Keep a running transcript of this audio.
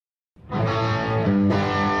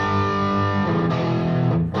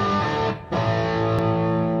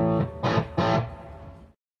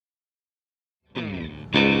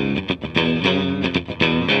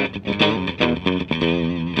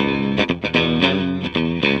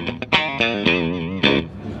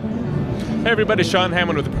Hey everybody, Sean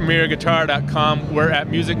Hammond with PremierGuitar.com. We're at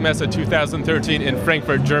Musikmesse 2013 in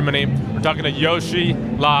Frankfurt, Germany. We're talking to Yoshi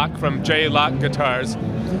Locke from J Locke Guitars.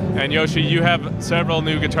 And Yoshi, you have several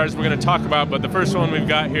new guitars we're going to talk about, but the first one we've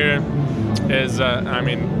got here is, I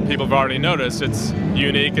mean, people have already noticed, it's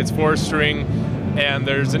unique, it's 4-string, and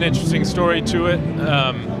there's an interesting story to it.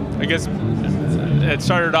 I guess it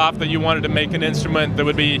started off that you wanted to make an instrument that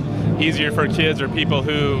would be easier for kids or people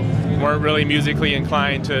who weren't really musically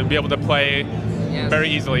inclined to be able to play very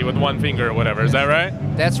easily with one finger or whatever. Is that right?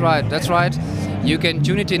 That's right, that's right. You can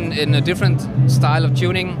tune it in a different style of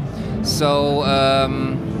tuning. So,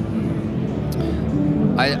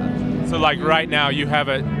 So like right now you have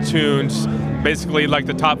it tuned basically like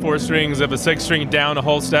the top 4 strings of a 6-string down a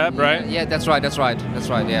whole step, right? Yeah, that's right,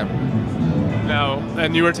 yeah. Now,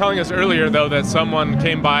 and you were telling us earlier though that someone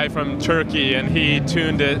came by from Turkey and he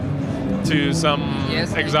tuned it to some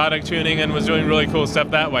exotic tuning and was doing really cool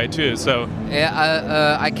stuff that way too. So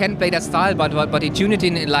yeah, I can't play that style, but he tuned it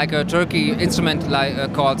in like a Turkey instrument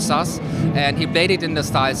like called saz, and he played it in the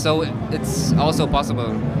style, so it's also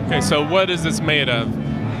possible. Okay, so what is this made of?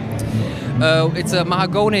 It's a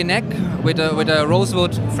mahogany neck with a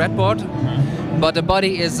rosewood fretboard, but the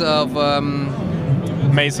body is of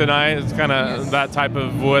masonite. It's kind of that type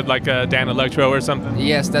of wood, like a Dan Electro or something.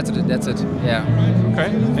 Yes, that's it. Yeah. Okay.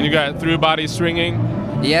 And you got through body stringing.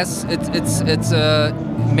 Yes, it's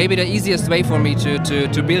maybe the easiest way for me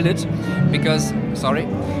to build it, because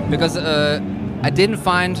I didn't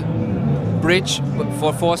find bridge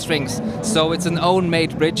for 4 strings, so it's an own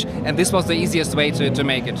made bridge, and this was the easiest way to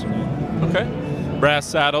make it. Okay. Brass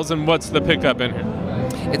saddles, and what's the pickup in here?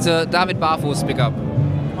 It's a David Barfuß pickup.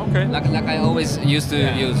 Okay. Like I always used to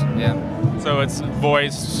use. Yeah. So it's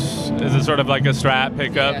voiced. Is it sort of like a Strat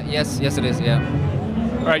pickup? Yeah, yes it is. Yeah.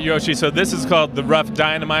 All right, Yoshi. So this is called the Rough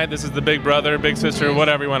Dynamite. This is the big brother, big sister,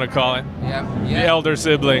 whatever you want to call it. Yeah. The elder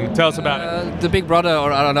sibling. Tell us about it. The big brother,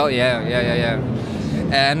 or I don't know. Yeah.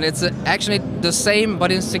 And it's actually the same,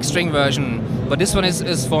 but in 6-string version. But this one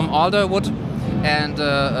is from alder wood and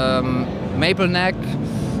maple neck,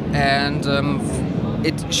 and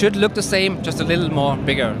it should look the same, just a little more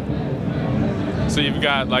bigger. So you've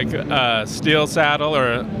got like a steel saddle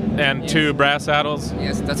and 2 brass saddles?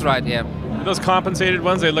 Yes, that's right, yeah. Are those compensated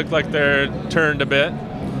ones? They look like they're turned a bit.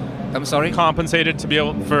 I'm sorry? Compensated to be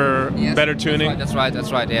able for better tuning? That's right,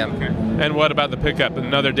 yeah. Okay. And what about the pickup?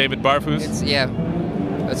 Another David Barfuß?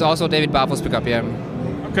 It's also David Barfuß pickup, yeah.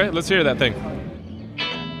 Okay, let's hear that thing.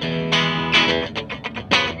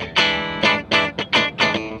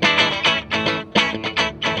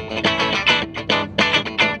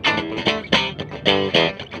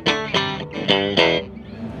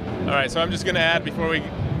 Alright, so I'm just going to add before we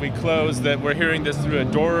close that we're hearing this through a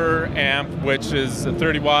Dorer amp, which is a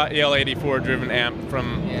 30-watt EL84 driven amp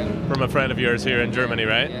from a friend of yours here in Germany,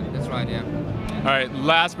 right? Yeah, that's right, yeah. Alright,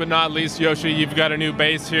 last but not least, Yoshi, you've got a new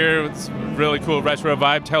bass here. It's really cool retro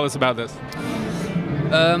vibe. Tell us about this.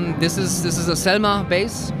 This is a Selma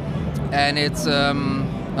bass, and it's a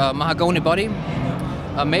mahogany body,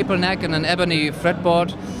 a maple neck and an ebony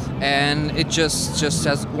fretboard, and it just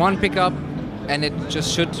has 1 pickup, and it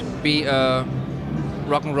just should be a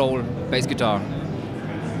rock and roll bass guitar.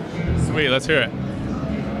 Sweet, let's hear it.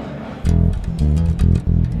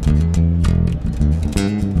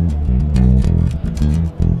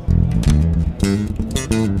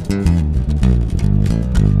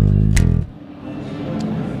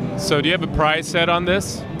 So do you have a price set on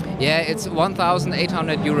this? Yeah, it's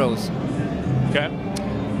 1,800 euros. Okay.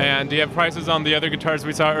 And do you have prices on the other guitars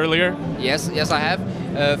we saw earlier? Yes, I have.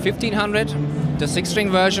 1,500, the 6-string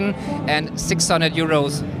version, and 600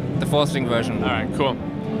 euros, the 4-string version. All right, cool.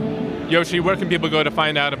 Yoshi, where can people go to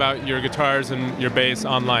find out about your guitars and your bass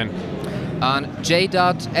online? On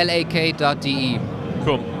j.lak.de.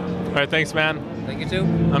 Cool. All right, thanks, man. Thank you too.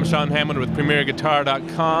 I'm Sean Hammond with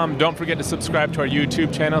PremierGuitar.com. Don't forget to subscribe to our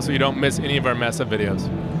YouTube channel so you don't miss any of our Messe videos.